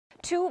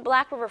Two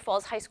Black River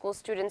Falls High School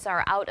students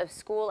are out of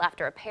school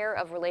after a pair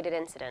of related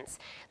incidents.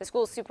 The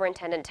school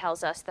superintendent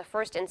tells us the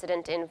first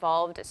incident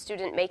involved a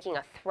student making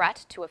a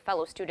threat to a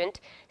fellow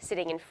student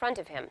sitting in front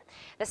of him.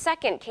 The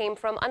second came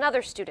from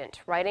another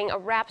student writing a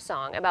rap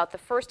song about the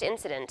first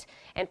incident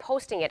and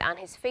posting it on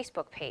his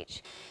Facebook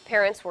page.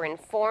 Parents were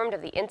informed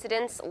of the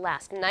incidents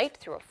last night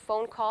through a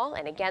phone call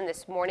and again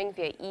this morning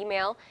via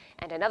email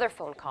and another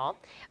phone call.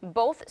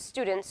 Both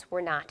students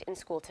were not in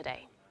school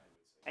today.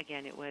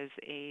 Again, it was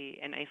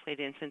an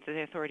isolated instance.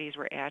 The authorities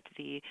were at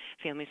the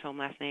family's home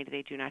last night.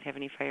 They do not have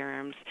any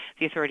firearms.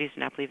 The authorities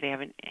do not believe they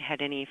haven't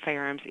had any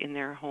firearms in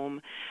their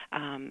home.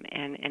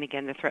 And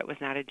again, the threat was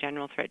not a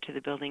general threat to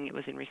the building. It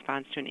was in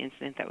response to an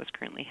incident that was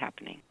currently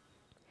happening.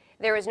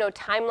 There is no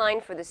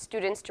timeline for the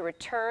students to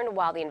return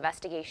while the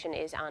investigation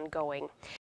is ongoing.